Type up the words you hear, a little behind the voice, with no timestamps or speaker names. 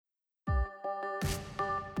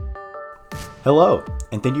Hello,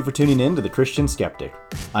 and thank you for tuning in to The Christian Skeptic.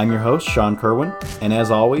 I'm your host, Sean Kerwin, and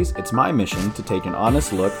as always, it's my mission to take an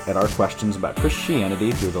honest look at our questions about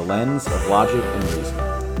Christianity through the lens of logic and reason.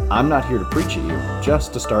 I'm not here to preach at you,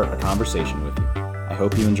 just to start a conversation with you. I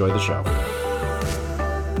hope you enjoy the show.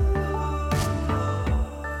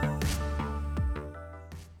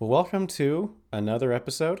 Well, welcome to another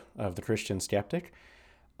episode of The Christian Skeptic.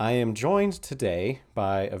 I am joined today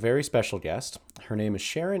by a very special guest. Her name is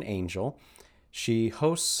Sharon Angel. She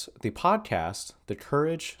hosts the podcast, The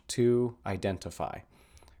Courage to Identify.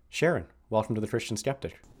 Sharon, welcome to The Christian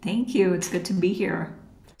Skeptic. Thank you. It's good to be here.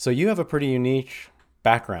 So you have a pretty unique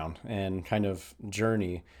background and kind of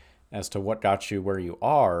journey as to what got you where you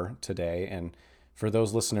are today. And for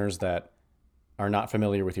those listeners that are not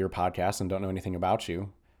familiar with your podcast and don't know anything about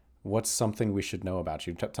you, what's something we should know about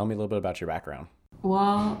you? Tell me a little bit about your background.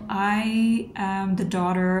 Well, I am the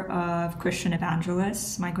daughter of Christian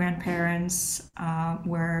evangelists. My grandparents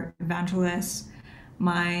were evangelists.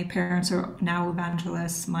 My parents are now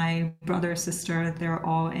evangelists. My brother, sister, they're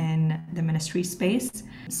all in the ministry space.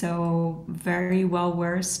 So very well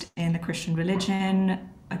versed in the Christian religion,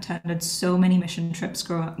 attended so many mission trips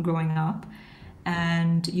growing up,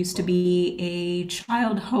 and used to be a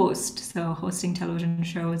child host, so hosting television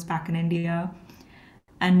shows back in India.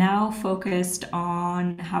 And now focused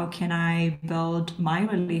on how can I build my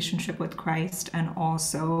relationship with Christ and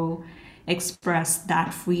also express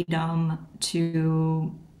that freedom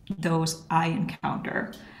to those I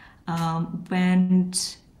encounter.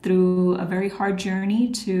 Went through a very hard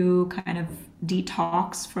journey to kind of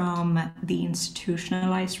detox from the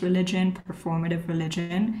institutionalized religion, performative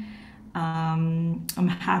religion. I'm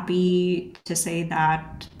happy to say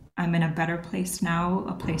that I'm in a better place now,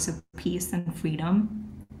 a place of peace and freedom,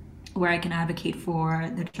 where I can advocate for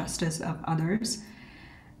the justice of others.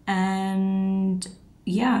 And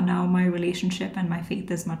yeah, now my relationship and my faith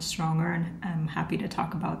is much stronger, and I'm happy to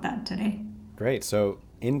talk about that today. Great. So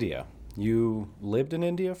India, you lived in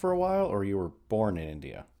India for a while, or you were born in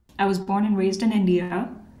India? I was born and raised in India.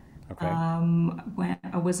 Okay. When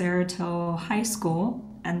I was there till high school,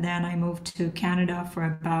 and then I moved to Canada for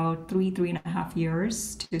about three and a half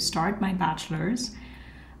years to start my bachelor's.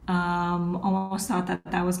 Almost thought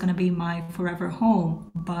that was going to be my forever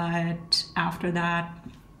home, but after that,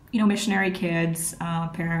 missionary kids,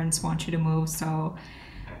 parents want you to move, so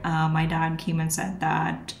my dad came and said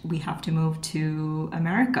that we have to move to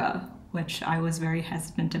America, which I was very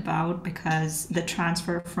hesitant about because the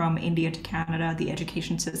transfer from India to Canada, the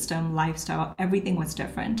education system, lifestyle, everything was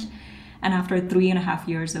different. And after 3.5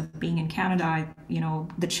 years of being in Canada,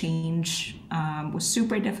 the change was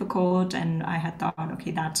super difficult. And I had thought,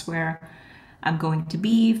 okay, that's where I'm going to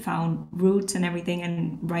be, found roots and everything.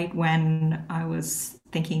 And right when I was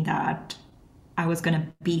thinking that I was going to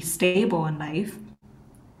be stable in life,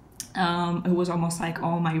 it was almost like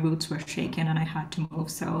all my roots were shaken and I had to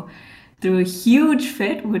move. So through a huge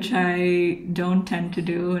fit, which I don't tend to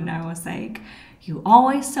do, and I was like, you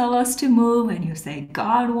always tell us to move and you say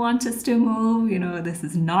God wants us to move. This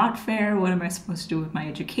is not fair. What am I supposed to do with my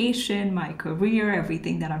education, my career,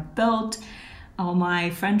 everything that I've built, all my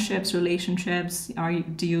friendships, relationships?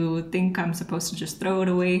 Do you think I'm supposed to just throw it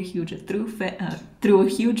away through a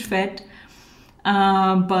huge fit?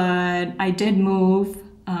 But I did move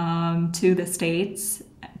to the States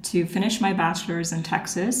to finish my bachelor's in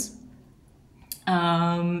Texas.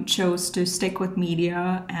 Chose to stick with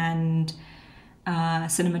media and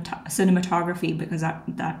cinematography because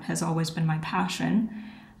that has always been my passion.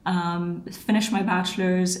 Finished my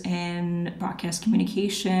bachelor's in broadcast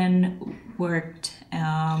communication, worked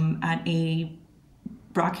at a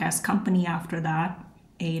broadcast company after that,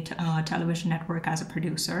 a television network as a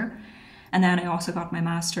producer. And then I also got my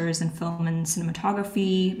master's in film and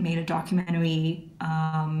cinematography, made a documentary,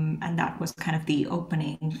 and that was kind of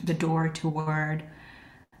the door toward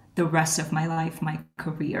the rest of my life, my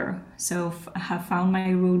career. So I have found my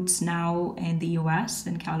roots now in the US,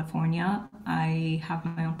 in California. I have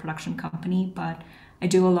my own production company, but I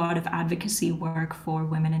do a lot of advocacy work for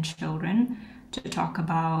women and children to talk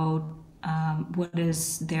about what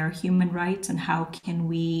is their human rights and how can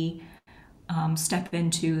we step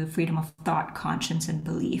into freedom of thought, conscience, and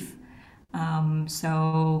belief.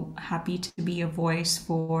 So happy to be a voice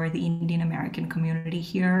for the Indian American community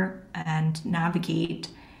here and navigate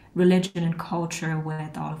religion and culture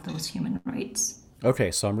with all of those human rights.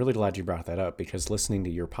 Okay, so I'm really glad you brought that up because listening to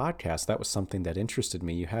your podcast, that was something that interested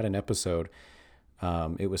me. You had an episode,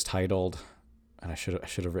 it was titled, and I should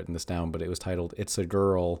have written this down, but it was titled, It's a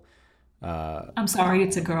Girl, I'm sorry,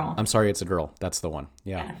 it's a girl. I'm sorry, it's a girl. That's the one.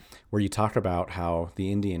 Yeah. Where you talk about how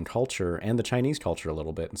the Indian culture and the Chinese culture a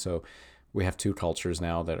little bit. And so we have two cultures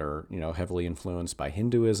now that are, heavily influenced by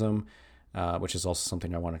Hinduism, which is also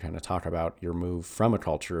something I want to kind of talk about. Your move from a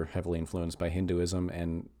culture heavily influenced by Hinduism,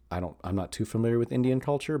 and I'm not too familiar with Indian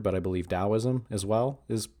culture, but I believe Taoism as well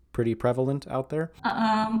is pretty prevalent out there.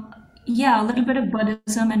 Um, yeah, a little bit of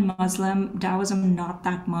Buddhism and Muslim, Taoism, not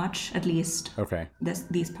that much, at least Okay.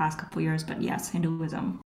 these past couple years, but yes,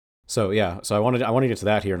 Hinduism. So yeah, so I want to get to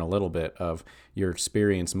that here in a little bit of your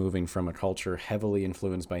experience moving from a culture heavily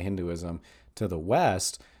influenced by Hinduism to the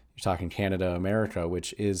West. You're talking Canada, America,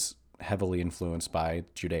 which is heavily influenced by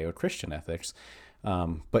Judeo-Christian ethics.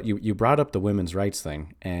 But you brought up the women's rights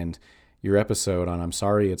thing and your episode on "I'm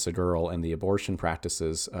Sorry It's a Girl" and the abortion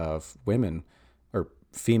practices of women or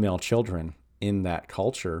female children in that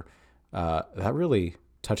culture. That really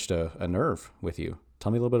touched a nerve with you.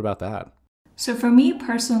 Tell me a little bit about that. So for me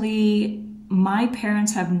personally, my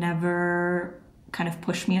parents have never kind of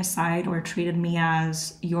pushed me aside or treated me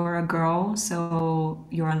as you're a girl, so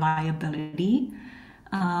you're a liability.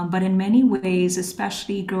 But in many ways,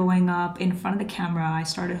 especially growing up in front of the camera, I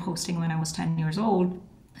started hosting when I was 10 years old.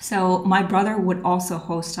 So my brother would also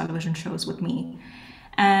host television shows with me.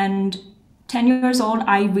 And 10 years old,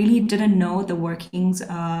 I really didn't know the workings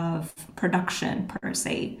of production per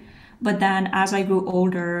se. But then as I grew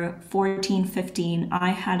older, 14, 15, I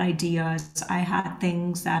had ideas. I had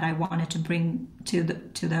things that I wanted to bring to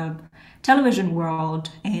the television world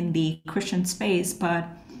in the Christian space, but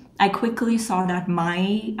I quickly saw that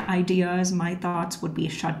my ideas, my thoughts would be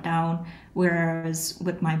shut down, whereas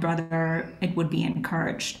with my brother, it would be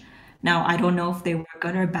encouraged. Now, I don't know if they were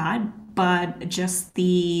good or bad, but just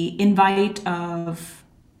the invite of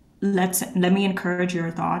let me encourage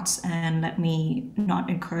your thoughts and let me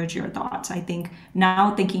not encourage your thoughts. I think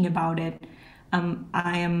now thinking about it,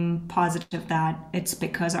 I am positive that it's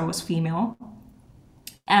because I was female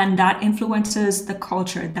and that influences the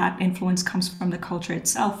culture. That influence comes from the culture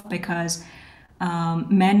itself because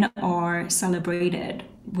men are celebrated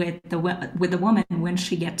with the woman when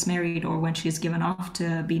she gets married or when she's given off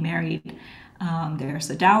to be married.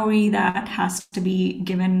 There's a dowry that has to be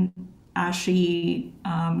given as she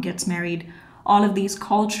gets married. All of these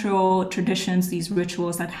cultural traditions, these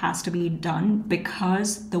rituals that has to be done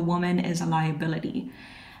because the woman is a liability.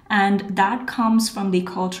 And that comes from the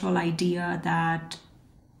cultural idea that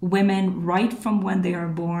women, right from when they are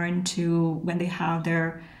born to when they have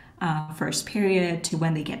their first period, to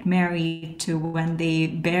when they get married, to when they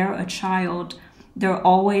bear a child, they're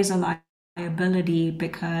always a liability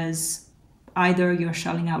because either you're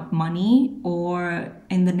shelling out money or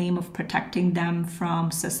in the name of protecting them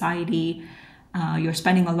from society, you're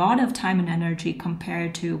spending a lot of time and energy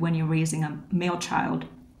compared to when you're raising a male child.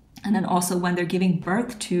 And then also when they're giving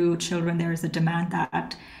birth to children, there is a demand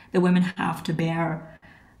that the women have to bear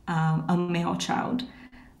a male child.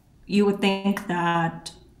 You would think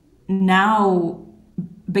that now,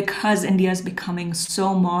 because India is becoming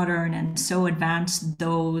so modern and so advanced,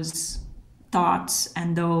 those thoughts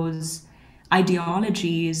and those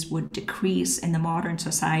ideologies would decrease in the modern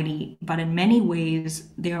society. But in many ways,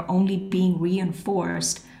 they're only being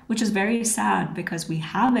reinforced, which is very sad because we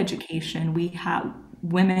have education, we have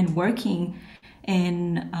women working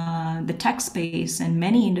in the tech space and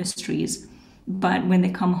many industries. But when they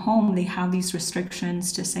come home, they have these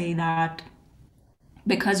restrictions to say that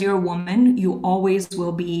because you're a woman, you always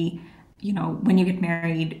will be, when you get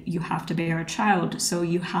married, you have to bear a child. So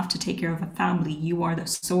you have to take care of a family. You are the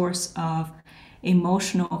source of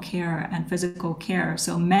emotional care and physical care.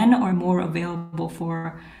 So men are more available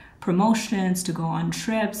for promotions, to go on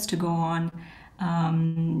trips, to go on,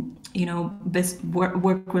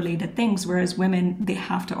 work related things, whereas women, they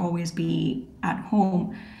have to always be at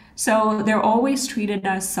home. So they're always treated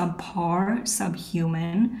as subpar,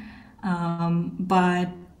 subhuman. But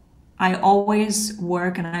I always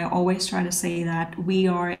work and I always try to say that we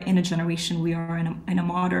are in a generation, we are in a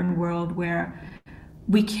modern world where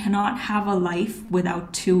we cannot have a life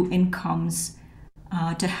without two incomes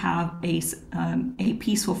to have a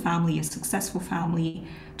peaceful family, a successful family,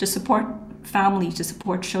 to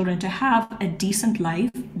support children, to have a decent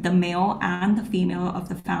life. The male and the female of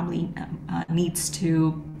the family needs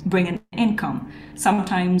to bring an income.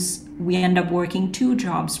 Sometimes we end up working two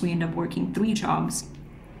jobs, we end up working three jobs.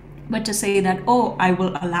 But to say that, oh, I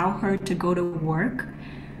will allow her to go to work,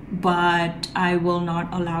 but I will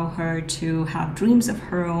not allow her to have dreams of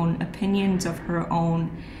her own, opinions of her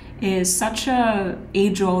own, is such a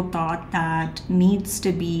age-old thought that needs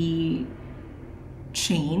to be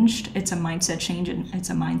changed. It's a mindset change and it's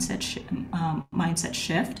a mindset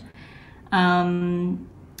shift.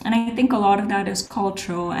 And I think a lot of that is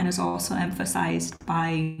cultural and is also emphasized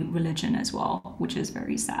by religion as well, which is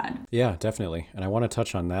very sad. Yeah, definitely. And I want to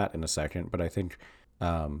touch on that in a second, but I think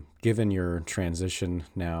given your transition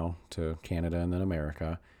now to Canada and then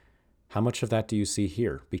America, how much of that do you see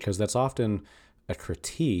here? Because that's often a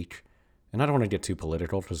critique, and I don't want to get too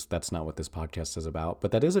political because that's not what this podcast is about,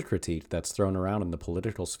 but that is a critique that's thrown around in the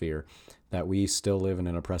political sphere that we still live in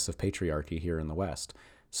an oppressive patriarchy here in the West.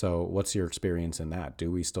 So, what's your experience in that? Do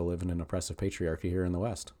we still live in an oppressive patriarchy here in the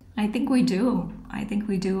West? I think we do. I think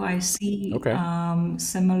we do. I see Okay.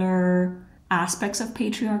 similar aspects of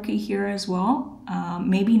patriarchy here as well.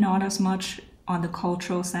 Maybe not as much on the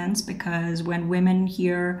cultural sense, because when women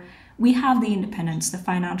here, we have the independence, the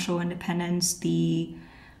financial independence, the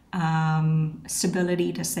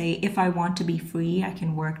stability to say, if I want to be free, I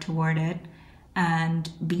can work toward it and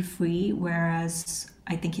be free. Whereas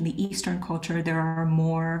I think in the Eastern culture, there are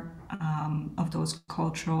more of those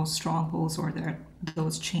cultural strongholds, or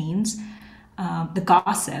those chains. The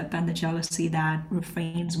gossip and the jealousy that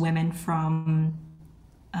refrains women from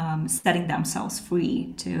setting themselves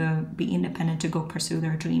free to be independent, to go pursue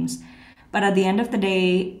their dreams. But at the end of the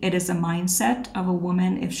day, it is a mindset of a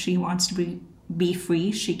woman. If she wants to be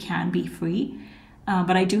free, she can be free.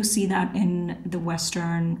 But I do see that in the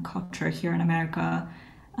Western culture here in America,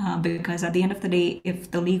 because at the end of the day, if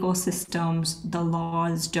the legal systems, the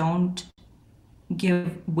laws don't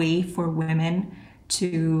give way for women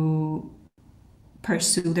to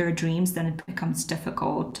pursue their dreams, then it becomes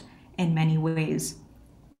difficult in many ways.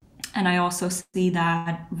 And I also see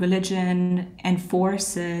that religion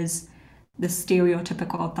enforces the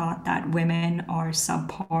stereotypical thought that women are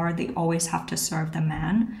subpar, they always have to serve the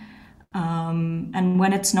man. And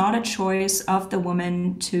when it's not a choice of the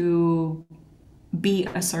woman to be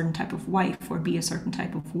a certain type of wife or be a certain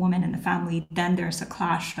type of woman in the family, then there's a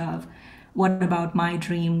clash of, what about my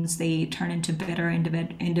dreams? They turn into bitter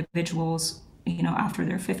individuals, after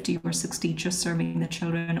they're 50 or 60, just serving the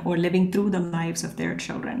children or living through the lives of their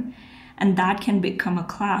children. And that can become a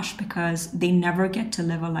clash because they never get to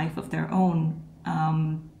live a life of their own,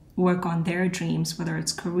 work on their dreams, whether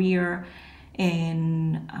it's career,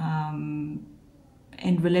 in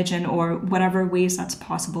religion, or whatever ways that's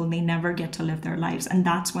possible. They never get to live their lives, and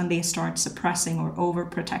that's when they start suppressing or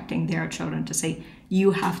overprotecting their children to say,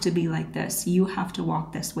 you have to be like this, you have to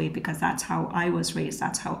walk this way, because that's how I was raised,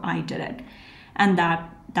 that's how I did it. And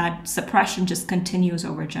that suppression just continues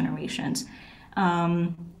over generations.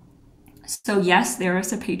 So yes, there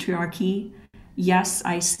is a patriarchy. Yes,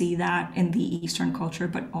 I see that in the Eastern culture,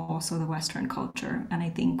 but also the Western culture. And I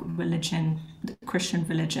think religion, the Christian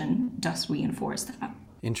religion, does reinforce that.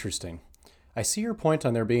 Interesting. I see your point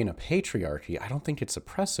on there being a patriarchy. I don't think it's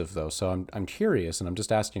oppressive, though. So I'm curious, and I'm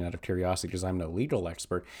just asking out of curiosity because I'm no legal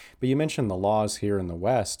expert. But you mentioned the laws here in the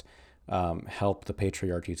West help the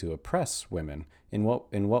patriarchy to oppress women. In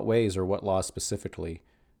what ways, or what laws specifically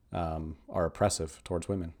are oppressive towards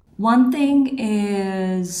women? One thing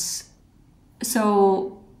is,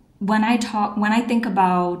 so when I think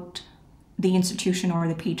about the institution or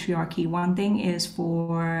the patriarchy, one thing is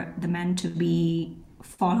for the men to be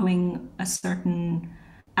following a certain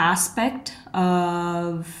aspect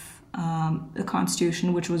of the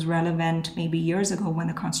Constitution, which was relevant maybe years ago when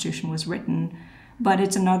the Constitution was written. But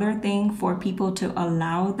it's another thing for people to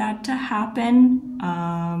allow that to happen,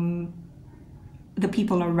 the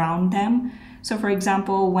people around them. So, for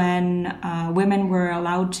example, when women were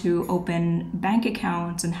allowed to open bank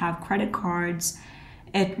accounts and have credit cards,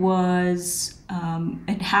 it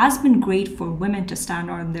has been great for women to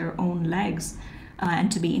stand on their own legs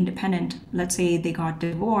and to be independent. Let's say they got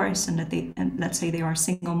divorced, and let's say they are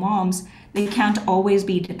single moms. They can't always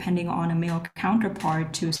be depending on a male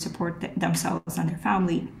counterpart to support themselves and their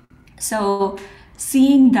family. So,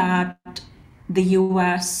 seeing that the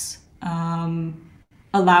U.S.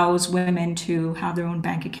 Allows women to have their own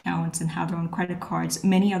bank accounts and have their own credit cards.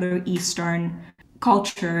 Many other Eastern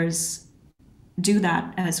cultures do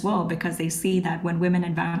that as well, because they see that when women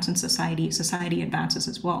advance in society, society advances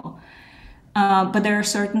as well. But there are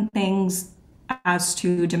certain things as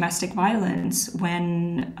to domestic violence.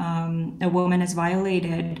 When a woman is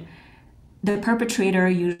violated, the perpetrator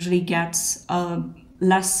usually gets a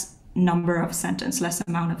less amount of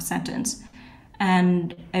sentence.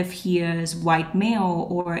 And if he is white male,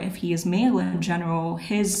 or if he is male in general,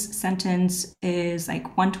 his sentence is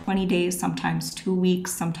like 120 days, sometimes 2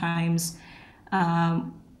 weeks, sometimes,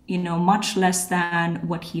 much less than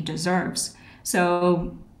what he deserves.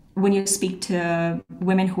 So when you speak to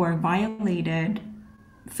women who are violated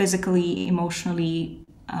physically, emotionally,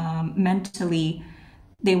 mentally,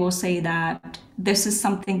 they will say that this is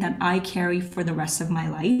something that I carry for the rest of my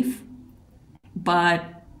life, but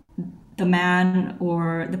the man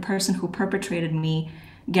or the person who perpetrated me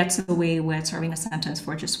gets away with serving a sentence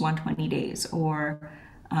for just 120 days or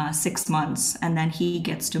 6 months, and then he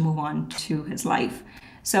gets to move on to his life.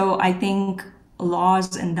 So I think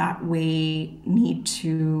laws in that way need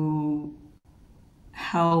to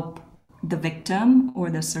help the victim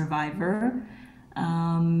or the survivor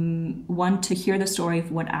want to hear the story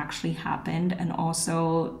of what actually happened, and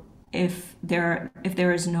also if there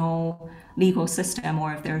is no legal system,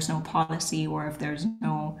 or if there's no policy, or if there's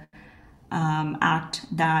no act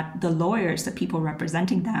that the lawyers, the people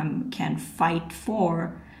representing them, can fight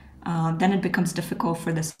for, then it becomes difficult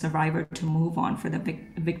for the survivor to move on, for the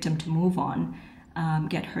victim to move on,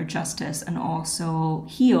 get her justice, and also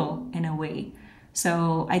heal in a way.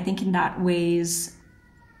 So I think in that ways,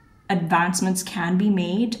 advancements can be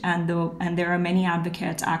made, and there are many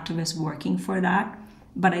advocates, activists working for that.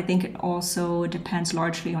 But I think it also depends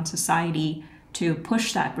largely on society to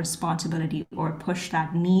push that responsibility, or push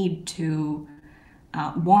that need to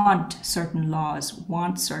want certain laws,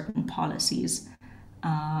 want certain policies.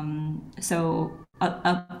 So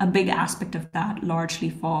a big aspect of that largely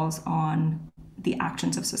falls on the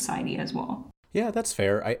actions of society as well. Yeah, that's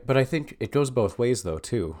fair. But I think it goes both ways, though,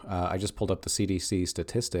 too. I just pulled up the CDC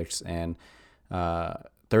statistics, and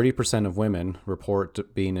 30% of women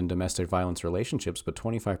report being in domestic violence relationships, but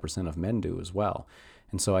 25% of men do as well.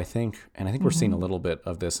 And so I think we're seeing a little bit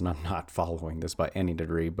of this, and I'm not following this by any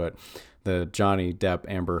degree, but the Johnny Depp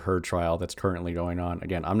Amber Heard trial that's currently going on,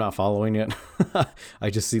 again, I'm not following it. I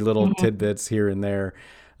just see little tidbits here and there.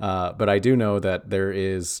 But I do know that there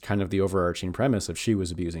is kind of the overarching premise of she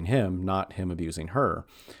was abusing him, not him abusing her,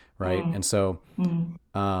 right? And so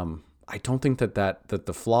I don't think that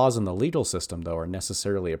the flaws in the legal system, though, are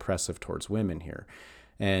necessarily oppressive towards women here.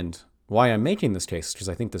 And why I'm making this case is because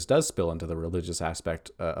I think this does spill into the religious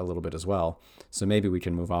aspect a little bit as well. So maybe we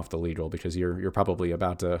can move off the legal, because you're probably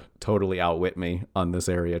about to totally outwit me on this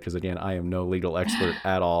area, because again, I am no legal expert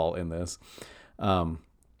at all in this.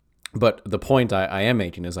 But the point I am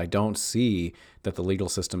making is I don't see that the legal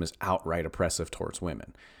system is outright oppressive towards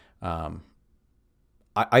women. I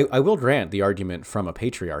will grant the argument from a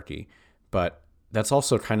patriarchy, but that's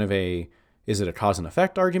also kind of is it a cause and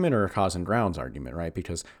effect argument or a cause and grounds argument, right?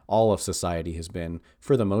 Because all of society has been,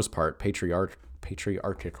 for the most part,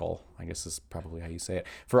 patriarchal, I guess is probably how you say it,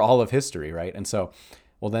 for all of history, right? And so,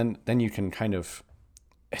 well, then you can kind of,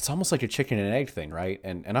 it's almost like a chicken and egg thing, right?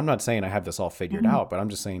 And I'm not saying I have this all figured out, but I'm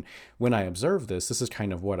just saying when I observe this is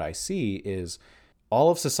kind of what I see is all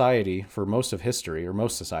of society for most of history, or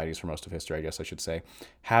most societies for most of history, I guess I should say,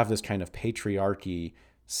 have this kind of patriarchy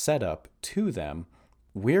setup to them.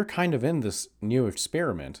 We're kind of in this new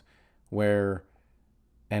experiment where,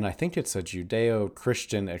 and I think it's a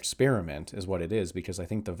Judeo-Christian experiment is what it is, because I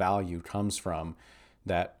think the value comes from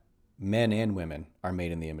that men and women are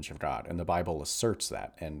made in the image of God, and the Bible asserts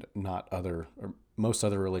that, and most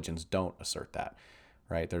other religions don't assert that,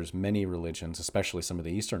 right? There's many religions, especially some of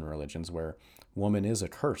the Eastern religions, where woman is a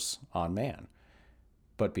curse on man.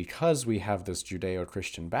 But because we have this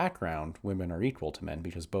Judeo-Christian background, women are equal to men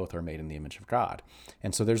because both are made in the image of God.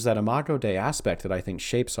 And so there's that Imago Dei aspect that I think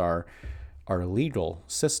shapes our legal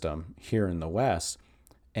system here in the West.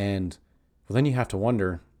 And well, then you have to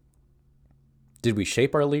wonder, did we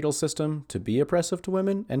shape our legal system to be oppressive to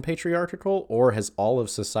women and patriarchal, or has all of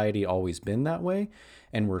society always been that way?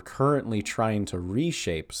 And we're currently trying to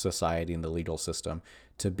reshape society and the legal system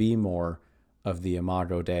to be more of the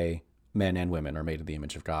Imago Dei, men and women are made in the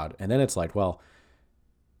image of God. And then it's like, well,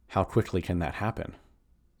 how quickly can that happen?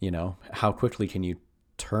 You know, how quickly can you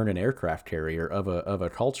turn an aircraft carrier of a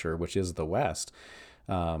culture, which is the West,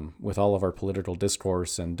 with all of our political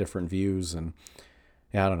discourse and different views? And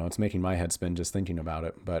yeah, I don't know, it's making my head spin just thinking about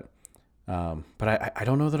it. But I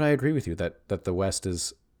don't know that I agree with you that the West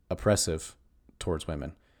is oppressive towards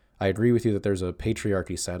women. I agree with you that there's a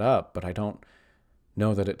patriarchy set up, but I don't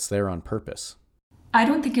know that it's there on purpose. I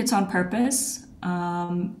don't think it's on purpose,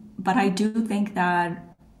 but I do think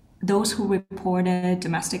that those who reported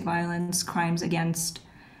domestic violence crimes against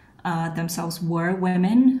themselves were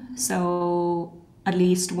women. So at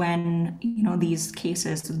least when these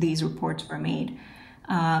cases, these reports were made.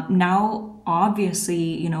 Now,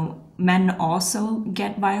 obviously, men also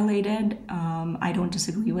get violated. I don't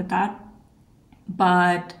disagree with that,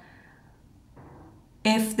 but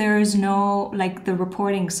if there's no, like, the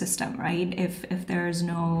reporting system, right? If there's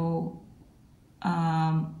no,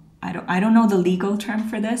 I don't know the legal term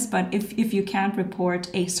for this, but if you can't report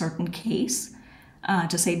a certain case,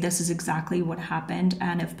 to say this is exactly what happened.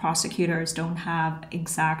 And if prosecutors don't have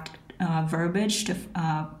exact verbiage to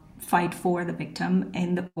fight for the victim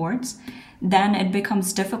in the courts, then it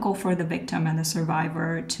becomes difficult for the victim and the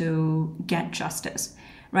survivor to get justice,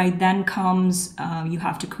 right? Then comes you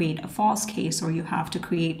have to create a false case, or you have to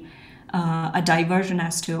create a diversion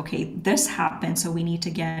as to, okay, this happened, so we need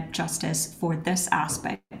to get justice for this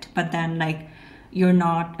aspect. But then, like, you're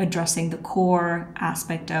not addressing the core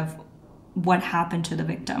aspect of what happened to the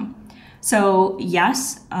victim. So,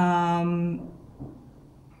 yes,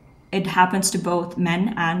 it happens to both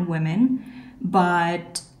men and women,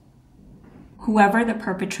 but whoever the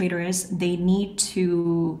perpetrator is, they need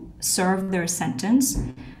to serve their sentence.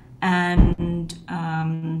 And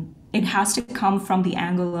it has to come from the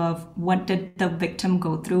angle of what did the victim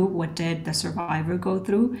go through, what did the survivor go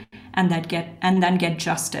through, and then get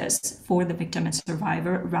justice for the victim and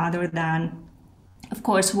survivor, rather than, of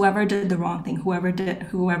course, whoever did the wrong thing,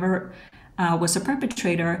 whoever was a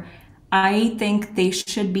perpetrator. I think they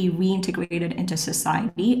should be reintegrated into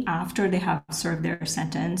society after they have served their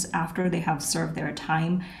sentence, after they have served their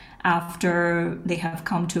time, after they have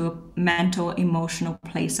come to a mental, emotional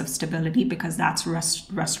place of stability, because that's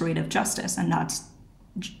restorative justice, and that's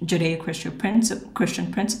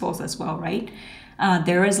Judeo-Christian principles as well, right?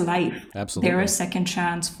 There is life. Absolutely. There is second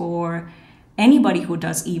chance for anybody who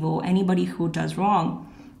does evil, anybody who does wrong.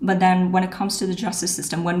 But then when it comes to the justice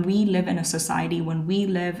system, when we live in a society, when we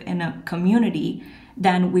live in a community,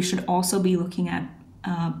 then we should also be looking at,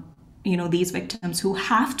 these victims who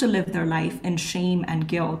have to live their life in shame and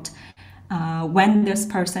guilt. When this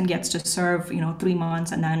person gets to serve, 3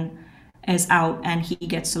 months and then is out and he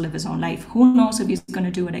gets to live his own life, who knows if he's going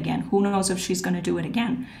to do it again? Who knows if she's going to do it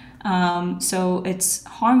again? So it's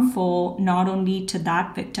harmful not only to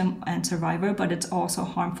that victim and survivor, but it's also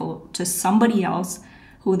harmful to somebody else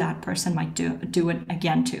who that person might do it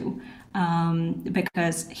again to,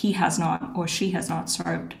 because he has not or she has not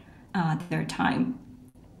served their time.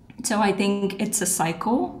 So I think it's a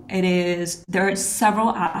cycle. There are several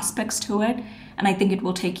aspects to it, and I think it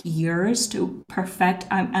will take years to perfect.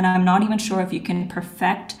 And I'm not even sure if you can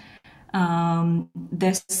perfect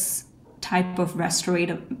this type of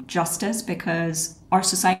restorative justice, because our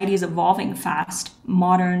society is evolving fast.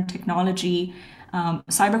 Modern technology,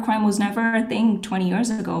 cybercrime was never a thing 20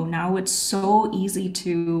 years ago. Now it's so easy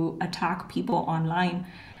to attack people online.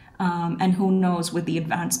 And who knows, with the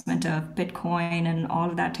advancement of Bitcoin and all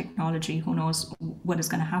of that technology, who knows what is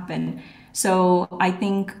going to happen. So I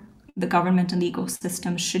think the government and the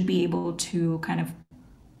ecosystem should be able to kind of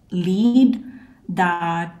lead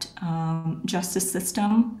that justice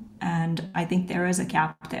system. And I think there is a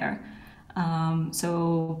gap there.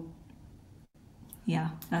 So yeah,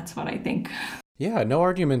 that's what I think. Yeah, no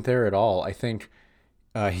argument there at all. I think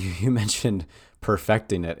you mentioned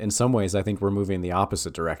perfecting it. In some ways, I think we're moving the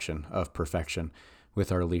opposite direction of perfection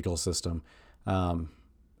with our legal system.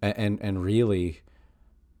 And really,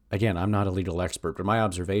 again, I'm not a legal expert, but my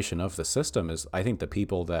observation of the system is I think the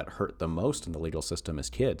people that hurt the most in the legal system is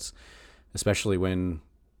kids, especially when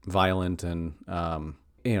violent and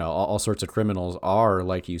all sorts of criminals are,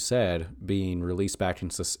 like you said, being released back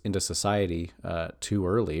into society too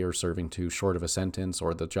early, or serving too short of a sentence,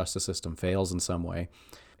 or the justice system fails in some way.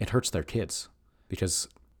 It hurts their kids, because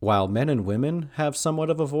while men and women have somewhat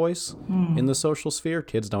of a voice in the social sphere,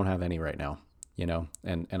 kids don't have any right now,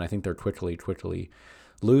 and I think they're quickly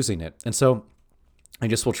losing it. And so I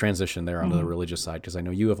guess we'll transition there onto the religious side, because I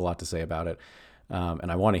know you have a lot to say about it,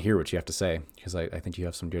 and I want to hear what you have to say, because I think you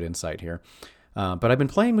have some good insight here. But I've been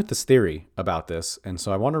playing with this theory about this, and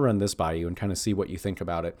so I want to run this by you and kind of see what you think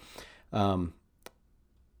about it. On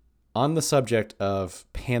the subject of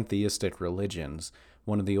pantheistic religions,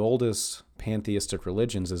 one of the oldest pantheistic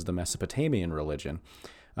religions is the Mesopotamian religion,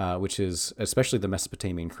 which is especially the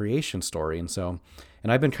Mesopotamian creation story. And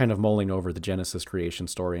I've been kind of mulling over the Genesis creation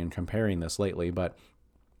story and comparing this lately, but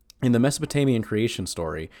in the Mesopotamian creation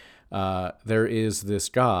story, there is this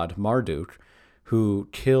god, Marduk, who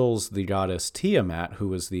kills the goddess Tiamat, who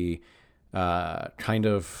was the kind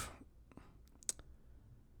of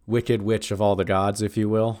wicked witch of all the gods, if you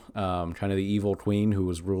will, kind of the evil queen who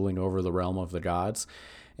was ruling over the realm of the gods.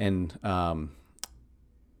 And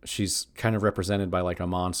she's kind of represented by like a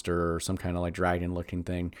monster or some kind of like dragon-looking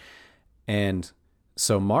thing. And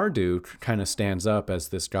so Marduk kind of stands up as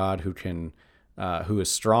this god who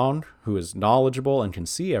is strong, who is knowledgeable, and can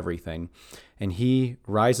see everything. And he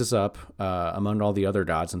rises up among all the other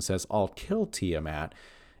gods and says, I'll kill Tiamat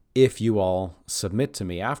if you all submit to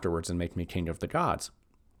me afterwards and make me king of the gods.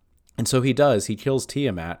 And so he does. He kills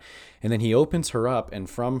Tiamat, and then he opens her up, and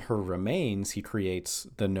from her remains, he creates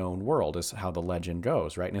the known world, is how the legend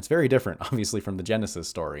goes, right? And it's very different, obviously, from the Genesis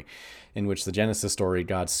story, in which the Genesis story,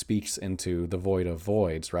 God speaks into the void of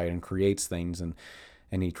voids, right, and creates things, and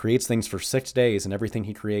he creates things for 6 days, and everything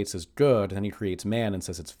he creates is good, and then he creates man and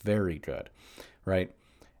says it's very good, right?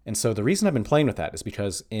 And so the reason I've been playing with that is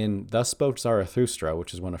because in Thus Spoke Zarathustra,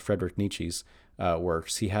 which is one of Friedrich Nietzsche's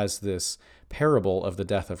works, he has this parable of the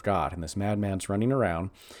death of God, and this madman's running around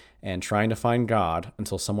and trying to find God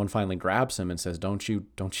until someone finally grabs him and says, don't you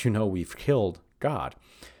know we've killed God,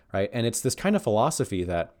 right? And it's this kind of philosophy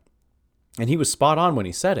that, and he was spot on when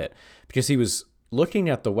he said it, because he was looking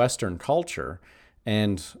at the Western culture,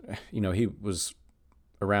 and he was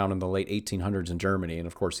around in the late 1800s in Germany, and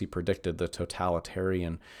of course he predicted the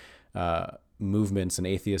totalitarian movements and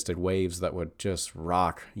atheistic waves that would just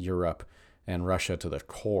rock Europe and Russia to the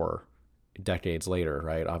core decades later,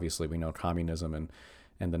 right? Obviously, we know communism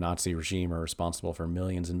and the Nazi regime are responsible for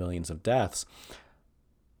millions and millions of deaths.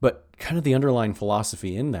 But kind of the underlying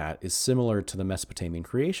philosophy in that is similar to the Mesopotamian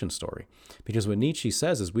creation story, because what Nietzsche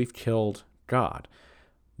says is we've killed God.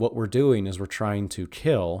 What we're doing is we're trying to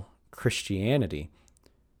kill Christianity,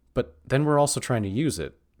 but then we're also trying to use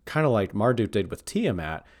it, kind of like Marduk did with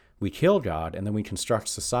Tiamat. We kill God, and then we construct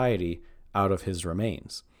society out of his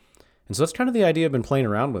remains. And so that's kind of the idea I've been playing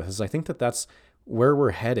around with, is I think that that's where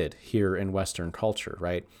we're headed here in Western culture,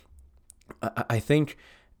 right? I think,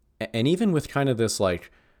 and even with kind of this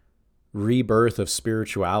like rebirth of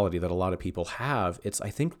spirituality that a lot of people have, I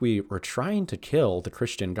think we're trying to kill the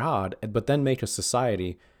Christian God, but then make a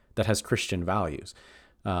society that has Christian values,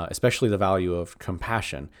 especially the value of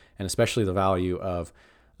compassion, and especially the value of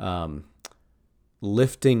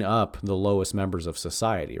lifting up the lowest members of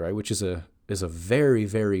society, right? Which is a very,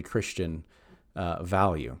 very Christian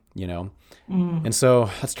value, And so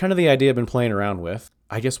that's kind of the idea I've been playing around with.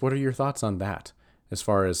 I guess, what are your thoughts on that, as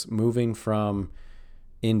far as moving from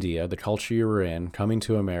India, the culture you were in, coming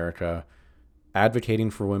to America,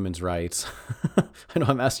 advocating for women's rights? I know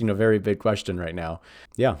I'm asking a very big question right now.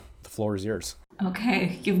 Yeah, the floor is yours.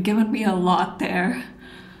 Okay, you've given me a lot there.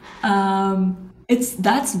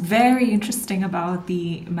 That's very interesting about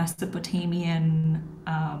the Mesopotamian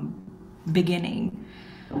beginning.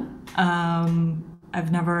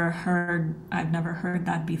 I've never heard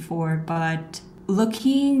that before, but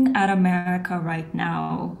looking at America right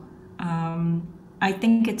now, I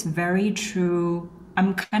think it's very true.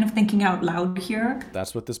 I'm kind of thinking out loud here.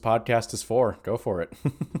 That's what this podcast is for. Go for it.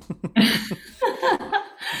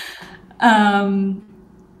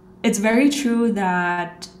 It's very true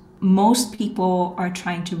that most people are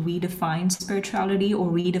trying to redefine spirituality or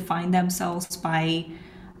redefine themselves by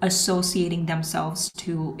associating themselves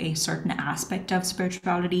to a certain aspect of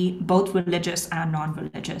spirituality, both religious and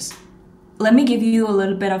non-religious. Let me give you a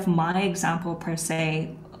little bit of my example per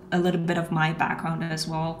se, a little bit of my background as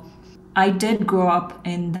well. I did grow up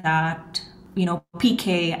in that,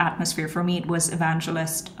 PK atmosphere. For me, it was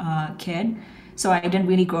evangelist kid. So I didn't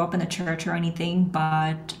really grow up in the church or anything,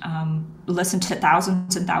 but listened to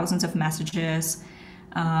thousands and thousands of messages,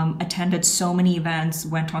 attended so many events,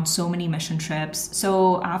 went on so many mission trips.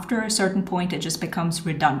 So after a certain point, it just becomes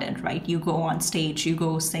redundant, right? You go on stage, you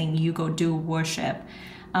go sing, you go do worship.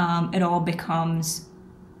 It all becomes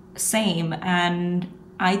same. And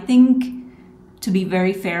I think, to be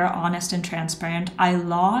very fair, honest, and transparent, I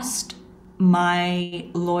lost my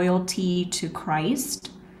loyalty to Christ.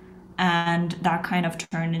 And that kind of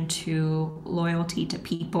turned into loyalty to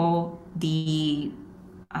people, the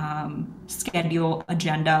schedule,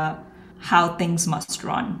 agenda, how things must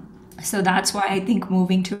run. So that's why I think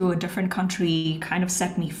moving to a different country kind of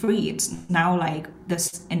set me free. It's now like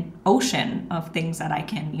this an ocean of things that I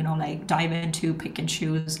can, like dive into, pick and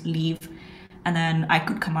choose, leave, and then I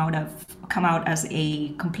could come out as a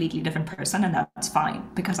completely different person, and that's fine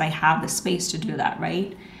because I have the space to do that,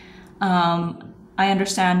 right? I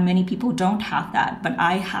understand many people don't have that, but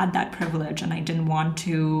I had that privilege and I didn't want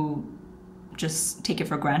to just take it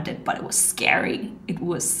for granted, but it was scary. It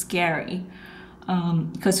was scary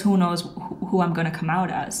because who knows who I'm going to come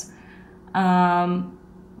out as.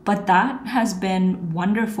 But that has been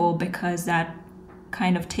wonderful because that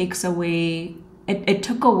kind of takes away, it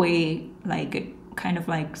took away, like it kind of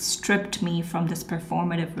like stripped me from this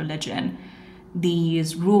performative religion,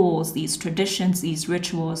 these rules, these traditions, these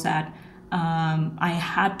rituals that I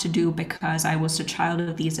had to do because I was a child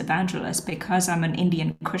of these evangelists, because I'm an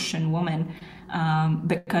Indian Christian woman,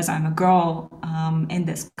 because I'm a girl in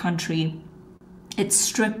this country. It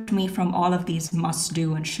stripped me from all of these must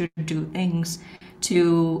do and should do things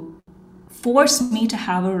to force me to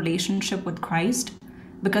have a relationship with Christ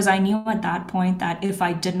because I knew at that point that if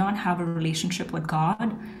I did not have a relationship with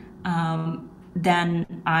God, then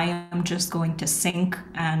I am just going to sink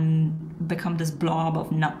and become this blob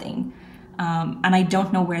of nothing. And I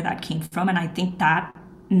don't know where that came from. And I think that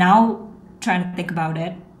now, trying to think about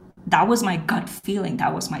it, that was my gut feeling,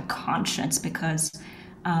 that was my conscience, because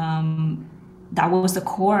that was the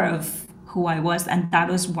core of who I was. And that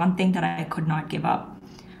was one thing that I could not give up.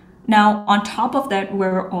 Now, on top of that,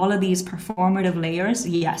 were all of these performative layers?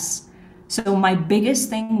 Yes. So, my biggest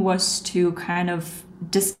thing was to kind of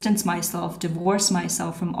distance myself, divorce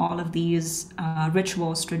myself from all of these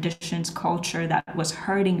rituals, traditions, culture that was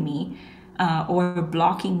hurting me or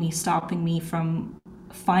blocking me, stopping me from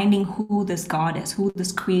finding who this God is, who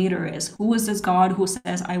this creator is. Who is this God who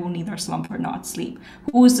says, I will neither slumber nor sleep?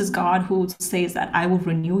 Who is this God who says that I will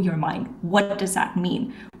renew your mind? What does that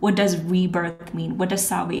mean? What does rebirth mean? What does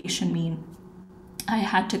salvation mean? I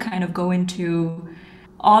had to kind of go into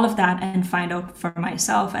all of that and find out for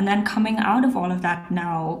myself. And then coming out of all of that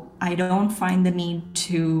now, I don't find the need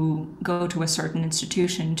to go to a certain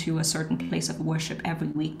institution, to a certain place of worship every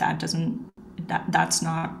week. That's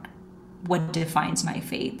not what defines my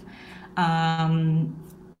faith.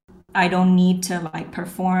 I don't need to like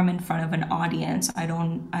perform in front of an audience. I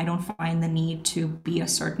don't find the need to be a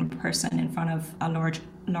certain person in front of a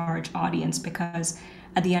large audience, because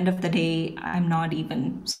at the end of the day, I'm not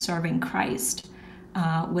even serving Christ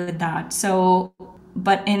with that. So,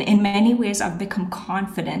 but in many ways, I've become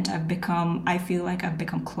confident. I feel like I've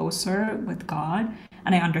become closer with God,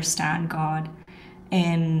 and I understand God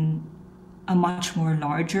in a much more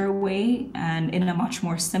larger way and in a much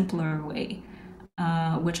more simpler way,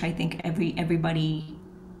 which I think everybody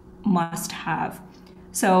must have.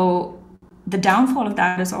 So the downfall of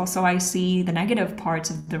that is also I see the negative parts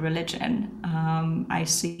of the religion. I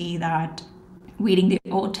see that reading the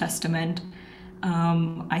Old Testament,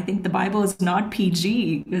 I think the Bible is not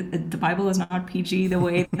PG. The Bible is not PG the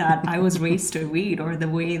way that I was raised to read, or the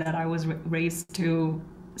way that I was raised to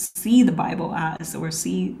see the Bible as, or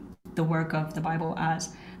see the work of the Bible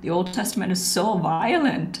as. The Old Testament is so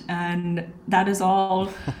violent, and that is all,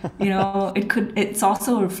 it's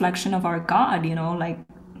also a reflection of our God, like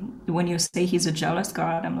when you say he's a jealous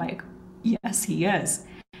God, I'm like, yes, he is.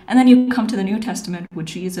 And then you come to the New Testament with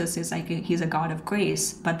Jesus, is like he's a God of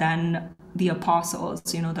grace. But then the apostles,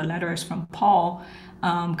 the letters from Paul,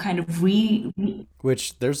 kind of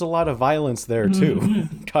Which there's a lot of violence there too.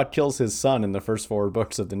 God kills his son in the first four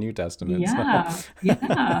books of the New Testament. So. Yeah,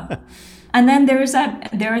 yeah. And then there is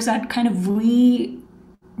that kind of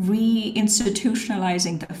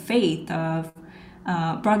reinstitutionalizing the faith of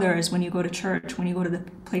brothers, when you go to church, when you go to the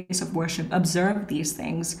place of worship, observe these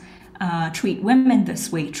things. Treat women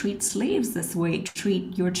this way, treat slaves this way,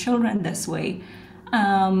 treat your children this way.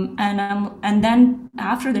 And then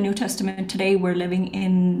after the New Testament, today we're living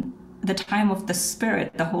in the time of the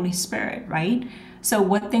Spirit, the Holy Spirit, right? So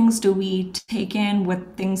what things do we take in?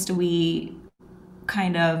 What things do we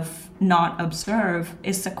kind of not observe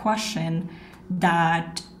is the question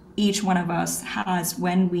that each one of us has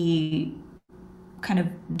when we kind of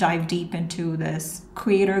dive deep into this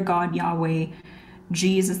Creator God Yahweh,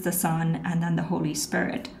 Jesus the Son, and then the Holy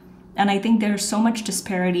Spirit. And I think there's so much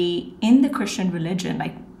disparity in the Christian religion.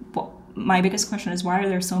 Like, my biggest question is, why are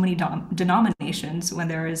there so many denominations when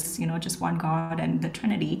there is, just one God and the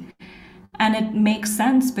Trinity? And it makes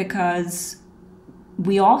sense because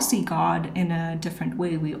we all see God in a different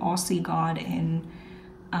way. We all see God in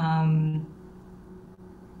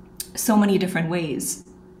so many different ways.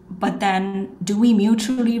 But then, do we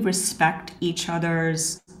mutually respect each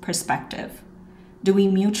other's perspective? Do we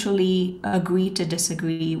mutually agree to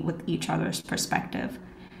disagree with each other's perspective?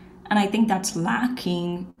 And I think that's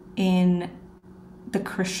lacking in the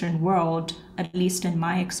Christian world, at least in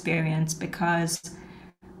my experience, because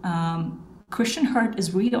Christian hurt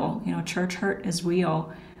is real. Church hurt is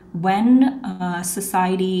real. When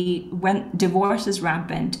when divorce is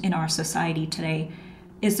rampant in our society today,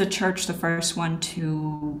 is the church the first one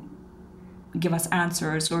to give us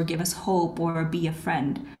answers or give us hope or be a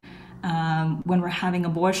friend? When we're having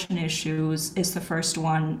abortion issues, is the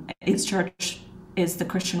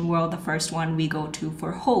Christian world the first one we go to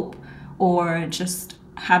for hope, or just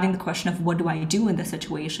having the question of what do I do in this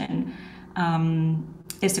situation?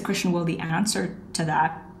 Is the Christian world the answer to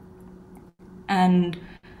that? And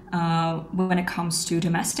when it comes to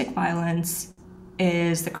domestic violence,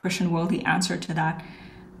 is the Christian world the answer to that?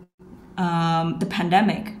 The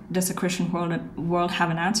pandemic, does the Christian world have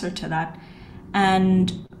an answer to that?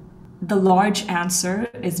 And the large answer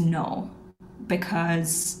is no,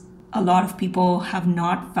 because a lot of people have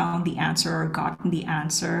not found the answer or gotten the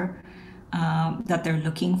answer that they're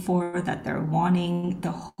looking for, that they're wanting,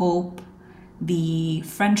 the hope, the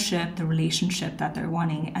friendship, the relationship that they're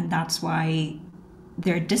wanting. And that's why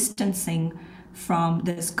they're distancing from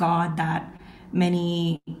this God that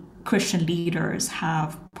many Christian leaders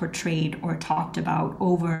have portrayed or talked about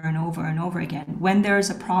over and over and over again. When there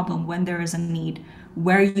is a problem, when there is a need,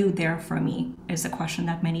 were you there for me? Is a question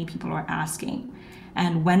that many people are asking.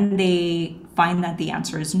 And when they find that the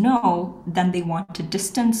answer is no, then they want to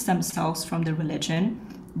distance themselves from the religion,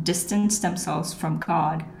 distance themselves from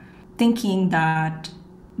God, thinking that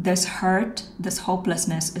this hurt, this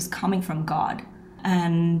hopelessness is coming from God.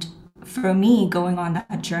 And for me, going on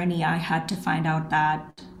that journey, I had to find out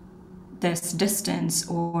that this distance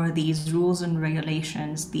or these rules and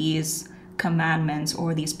regulations, these commandments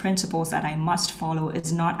or these principles that I must follow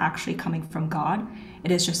is not actually coming from God.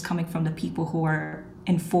 It is just coming from the people who are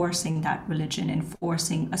enforcing that religion,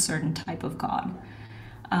 enforcing a certain type of God.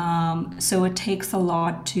 So it takes a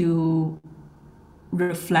lot to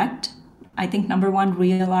reflect. I think number one,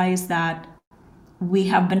 realize that we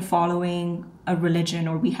have been following a religion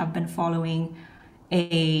or we have been following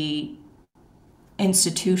a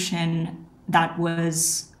institution that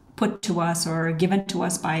was put to us or given to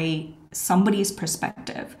us by somebody's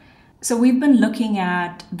perspective. So we've been looking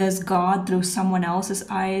at this God through someone else's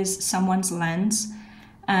eyes, someone's lens.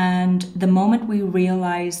 And the moment we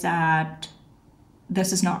realize that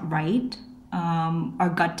this is not right, our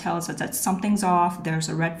gut tells us that something's off, there's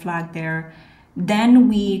a red flag there, then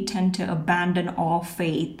we tend to abandon all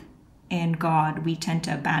faith in God. We tend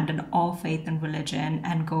to abandon all faith in religion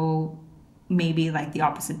and go maybe like the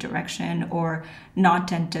opposite direction, or not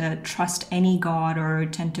tend to trust any God or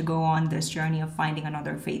tend to go on this journey of finding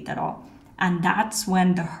another faith at all. And that's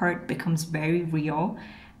when the hurt becomes very real.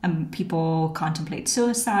 People contemplate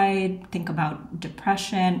suicide, think about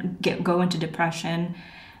depression, go into depression,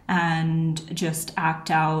 and just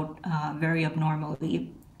act out very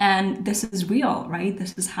abnormally. And this is real, right?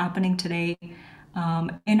 This is happening today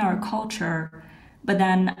in our culture. But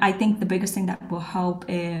then I think the biggest thing that will help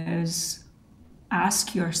is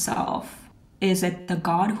ask yourself, is it the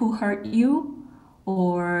God who hurt you?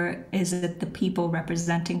 Or is it the people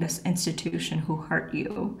representing this institution who hurt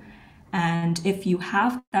you? And if you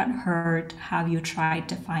have that hurt, have you tried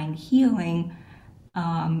to find healing?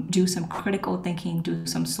 Do some critical thinking, do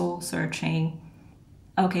some soul searching.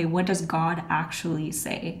 Okay, what does God actually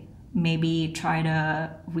say? Maybe try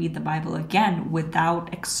to read the Bible again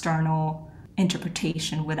without external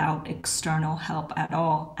interpretation, without external help at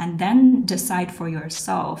all, and then decide for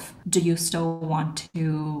yourself, do you still want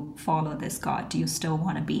to follow this God? Do you still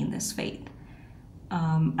want to be in this faith?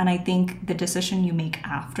 And I think the decision you make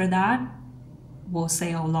after that will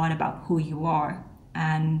say a lot about who you are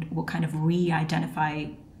and will kind of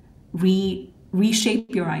reshape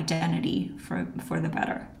your identity for the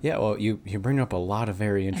better. Yeah, well, you bring up a lot of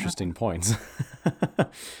very interesting points.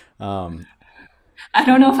 I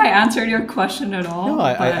don't know if I answered your question at No, all,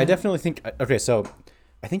 I but definitely think, okay, so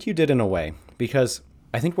I think you did in a way, because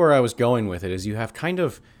I think where I was going with it is you have kind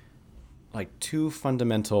of like two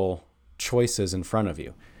fundamental choices in front of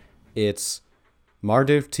you. It's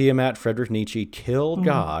Marduk, Tiamat, Friedrich Nietzsche kill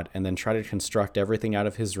God and then try to construct everything out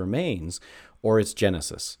of his remains, or it's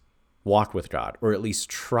Genesis, walk with God, or at least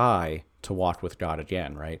try to walk with God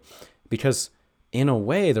again, right? Because in a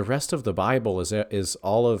way, the rest of the Bible is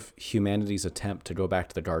all of humanity's attempt to go back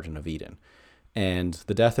to the Garden of Eden. And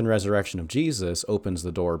the death and resurrection of Jesus opens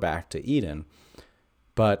the door back to Eden.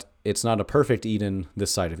 But it's not a perfect Eden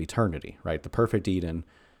this side of eternity, right? The perfect Eden,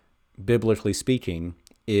 biblically speaking,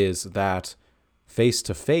 is that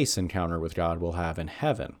face-to-face encounter with God we'll have in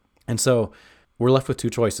heaven. And so we're left with two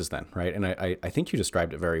choices then, right? And I think you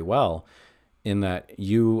described it very well, in that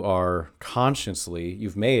you've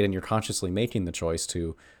made and you're consciously making the choice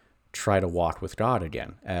to try to walk with God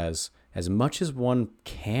again as much as one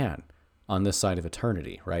can on this side of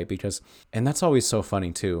eternity, right? And that's always so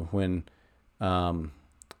funny too, when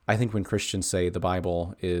I think when Christians say the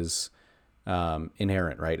Bible is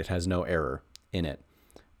inerrant, right? It has no error in it.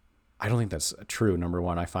 I don't think that's true. Number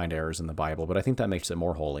one, I find errors in the Bible, but I think that makes it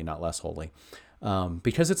more holy, not less holy.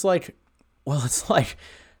 Because it's like,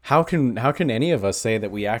 how can any of us say that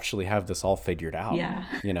we actually have this all figured out? yeah.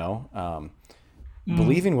 You know,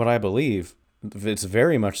 believing what I believe, it's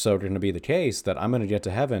very much so going to be the case that I'm going to get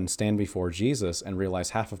to heaven, stand before Jesus, and realize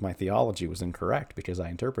half of my theology was incorrect because I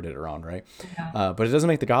interpreted it wrong, right? Yeah. But it doesn't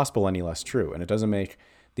make the gospel any less true, and it doesn't make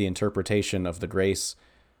the interpretation of the grace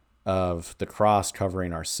of the cross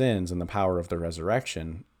covering our sins and the power of the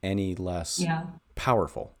resurrection any less Yeah.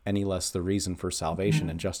 powerful, any less the reason for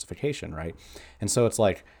salvation and justification, right? And so it's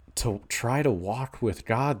like, to try to walk with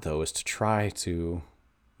God, though, is to try to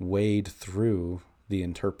wade through the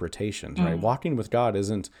interpretations, right? Walking with God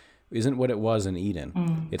isn't what it was in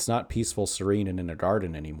Eden. It's not peaceful, serene, and in a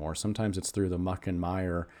garden anymore. Sometimes it's through the muck and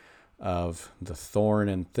mire of the thorn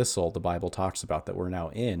and thistle the Bible talks about that we're now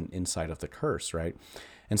inside of the curse, right?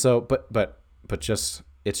 And so, but just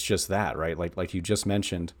it's just that, right? Like you just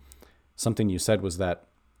mentioned, something you said was that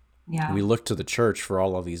Yeah. we look to the church for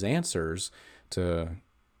all of these answers to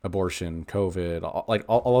abortion, COVID,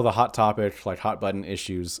 all of the hot topics, like hot button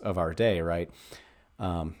issues of our day, right?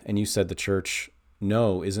 And you said the church,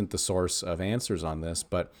 no, isn't the source of answers on this,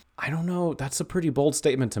 but I don't know. That's a pretty bold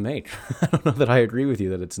statement to make. I don't know that I agree with you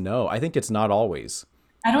that it's no. I think it's not always.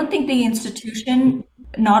 I don't think the institution,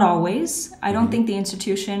 not always, I don't Hmm. think the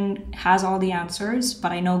institution has all the answers,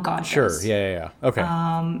 but I know God Sure. does. Yeah. Okay.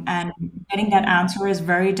 And getting that answer is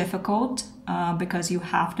very difficult because you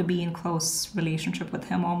have to be in close relationship with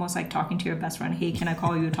him, almost like talking to your best friend. Hey, can I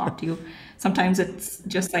call you, talk to you? Sometimes it's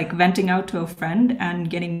just like venting out to a friend and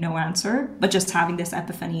getting no answer, but just having this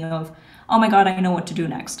epiphany of, oh my God, I know what to do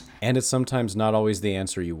next. And it's sometimes not always the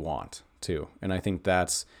answer you want too. And I think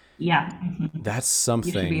Yeah, that's you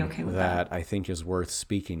should be something okay with that. that I think is worth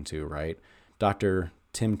speaking to, right? Dr.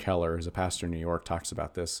 Tim Keller, who's a pastor in New York, talks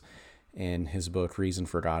about this in his book, Reason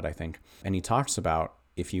for God, I think. And he talks about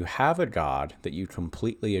if you have a God that you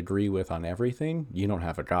completely agree with on everything, you don't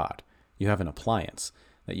have a God. You have an appliance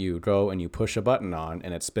that you go and you push a button on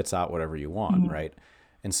and it spits out whatever you want, right?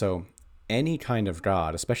 And so any kind of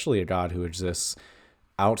God, especially a God who exists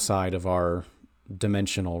outside of our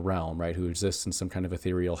dimensional realm, right, who exists in some kind of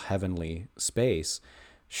ethereal heavenly space,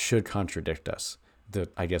 should contradict us. The,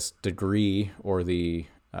 I guess, degree or the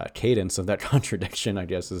cadence of that contradiction, I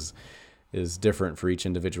guess, is different for each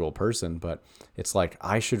individual person. But it's like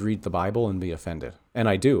I should read the Bible and be offended, and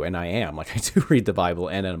I do, and I am. Like I do read the Bible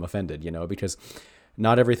and I'm offended, because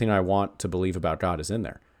not everything I want to believe about God is in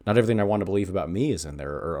there. Not everything I want to believe about me is in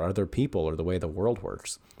there, or other people, or the way the world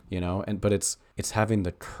works, but it's having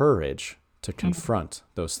the courage to confront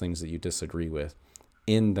those things that you disagree with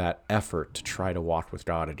in that effort to try to walk with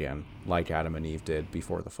God again, like Adam and Eve did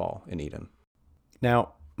before the fall in Eden.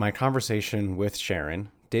 Now, my conversation with Sharon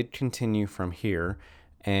did continue from here,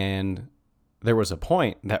 and there was a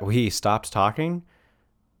point that we stopped talking,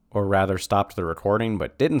 or rather stopped the recording,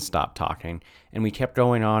 but didn't stop talking, and we kept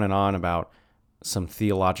going on and on about some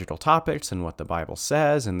theological topics and what the Bible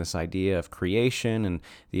says, and this idea of creation and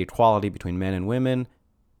the equality between men and women.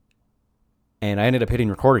 And I ended up hitting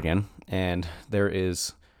record again, and there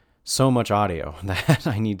is so much audio that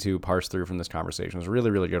I need to parse through from this conversation. It was a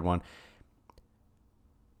really, really good one.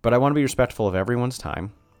 But I want to be respectful of everyone's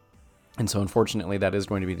time. And so unfortunately, that is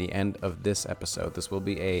going to be the end of this episode. This will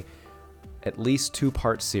be at least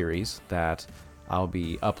 2-part series that I'll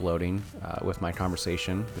be uploading with my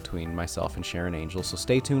conversation between myself and Sharon Angel. So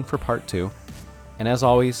stay tuned for part 2. And as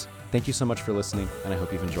always, thank you so much for listening, and I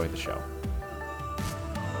hope you've enjoyed the show.